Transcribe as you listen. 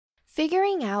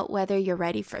Figuring out whether you're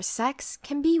ready for sex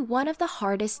can be one of the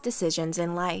hardest decisions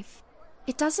in life.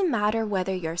 It doesn't matter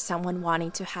whether you're someone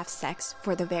wanting to have sex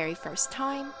for the very first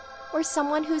time or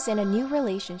someone who's in a new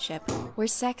relationship where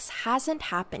sex hasn't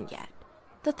happened yet.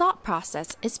 The thought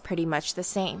process is pretty much the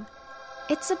same.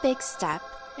 It's a big step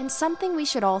and something we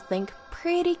should all think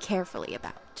pretty carefully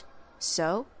about.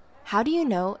 So, how do you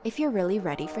know if you're really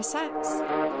ready for sex?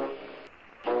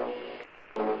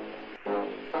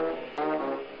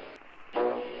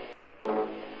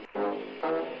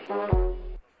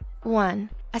 1.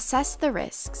 Assess the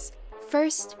risks.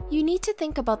 First, you need to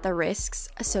think about the risks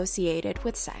associated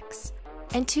with sex.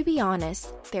 And to be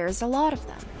honest, there's a lot of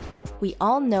them. We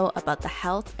all know about the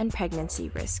health and pregnancy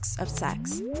risks of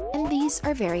sex, and these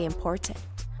are very important.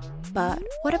 But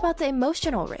what about the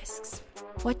emotional risks?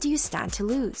 What do you stand to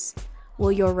lose?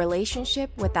 Will your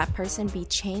relationship with that person be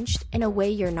changed in a way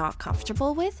you're not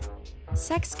comfortable with?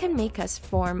 Sex can make us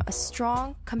form a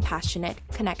strong, compassionate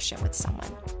connection with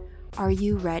someone. Are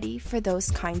you ready for those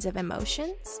kinds of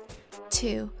emotions?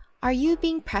 2. Are you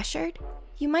being pressured?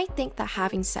 You might think that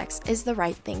having sex is the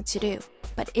right thing to do,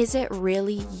 but is it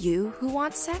really you who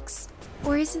wants sex?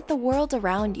 Or is it the world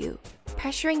around you,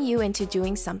 pressuring you into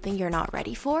doing something you're not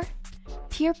ready for?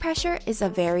 Peer pressure is a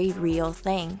very real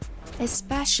thing,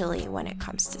 especially when it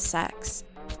comes to sex.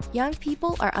 Young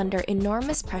people are under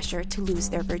enormous pressure to lose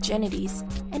their virginities,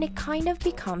 and it kind of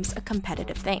becomes a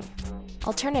competitive thing.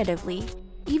 Alternatively,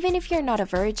 even if you're not a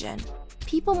virgin,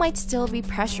 people might still be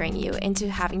pressuring you into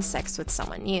having sex with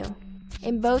someone new.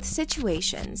 In both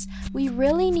situations, we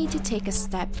really need to take a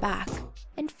step back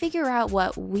and figure out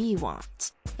what we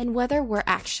want and whether we're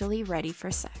actually ready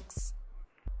for sex.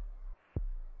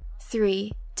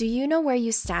 3. Do you know where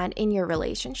you stand in your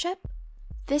relationship?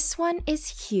 This one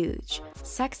is huge.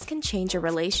 Sex can change a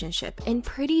relationship in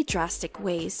pretty drastic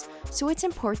ways, so it's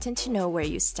important to know where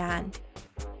you stand.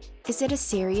 Is it a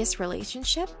serious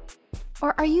relationship?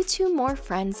 Or are you two more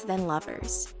friends than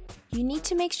lovers? You need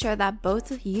to make sure that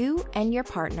both you and your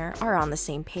partner are on the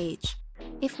same page.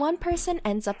 If one person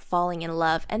ends up falling in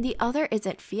love and the other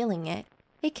isn't feeling it,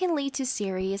 it can lead to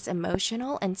serious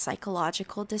emotional and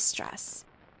psychological distress.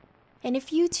 And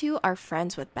if you two are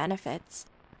friends with benefits,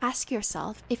 ask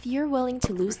yourself if you're willing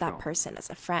to lose that person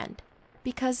as a friend.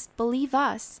 Because believe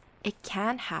us, it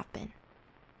can happen.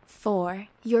 4.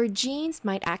 Your genes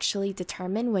might actually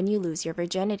determine when you lose your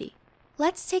virginity.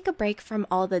 Let's take a break from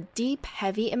all the deep,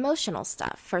 heavy emotional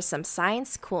stuff for some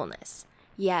science coolness.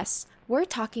 Yes, we're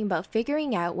talking about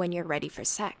figuring out when you're ready for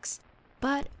sex.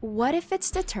 But what if it's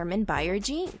determined by your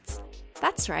genes?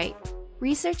 That's right.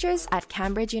 Researchers at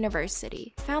Cambridge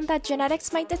University found that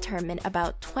genetics might determine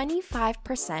about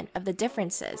 25% of the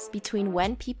differences between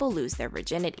when people lose their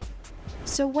virginity.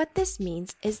 So what this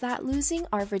means is that losing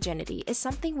our virginity is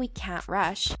something we can't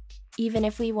rush, even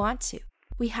if we want to.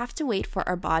 We have to wait for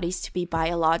our bodies to be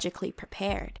biologically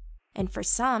prepared. And for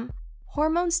some,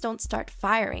 hormones don't start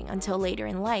firing until later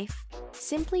in life,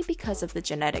 simply because of the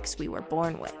genetics we were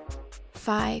born with.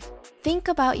 5. Think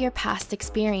about your past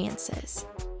experiences.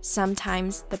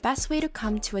 Sometimes the best way to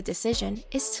come to a decision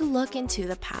is to look into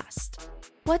the past.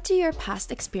 What do your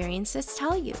past experiences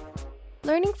tell you?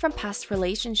 Learning from past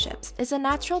relationships is a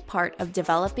natural part of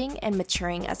developing and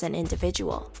maturing as an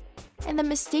individual. And the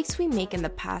mistakes we make in the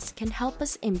past can help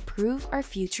us improve our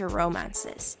future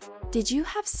romances. Did you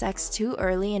have sex too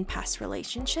early in past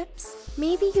relationships?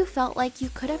 Maybe you felt like you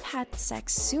could have had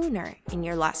sex sooner in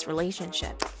your last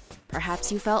relationship.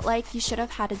 Perhaps you felt like you should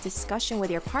have had a discussion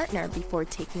with your partner before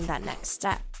taking that next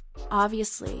step.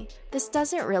 Obviously, this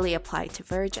doesn't really apply to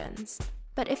virgins.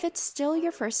 But if it's still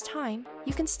your first time,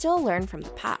 you can still learn from the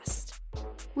past.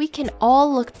 We can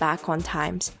all look back on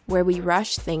times where we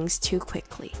rush things too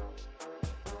quickly.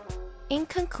 In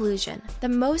conclusion, the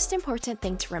most important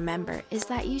thing to remember is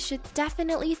that you should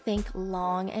definitely think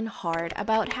long and hard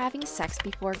about having sex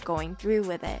before going through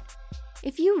with it.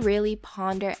 If you really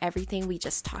ponder everything we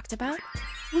just talked about,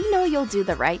 we know you'll do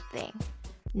the right thing.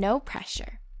 No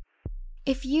pressure.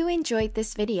 If you enjoyed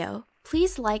this video,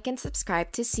 please like and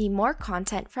subscribe to see more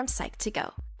content from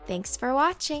Psych2Go. Thanks for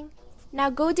watching. Now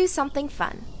go do something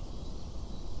fun.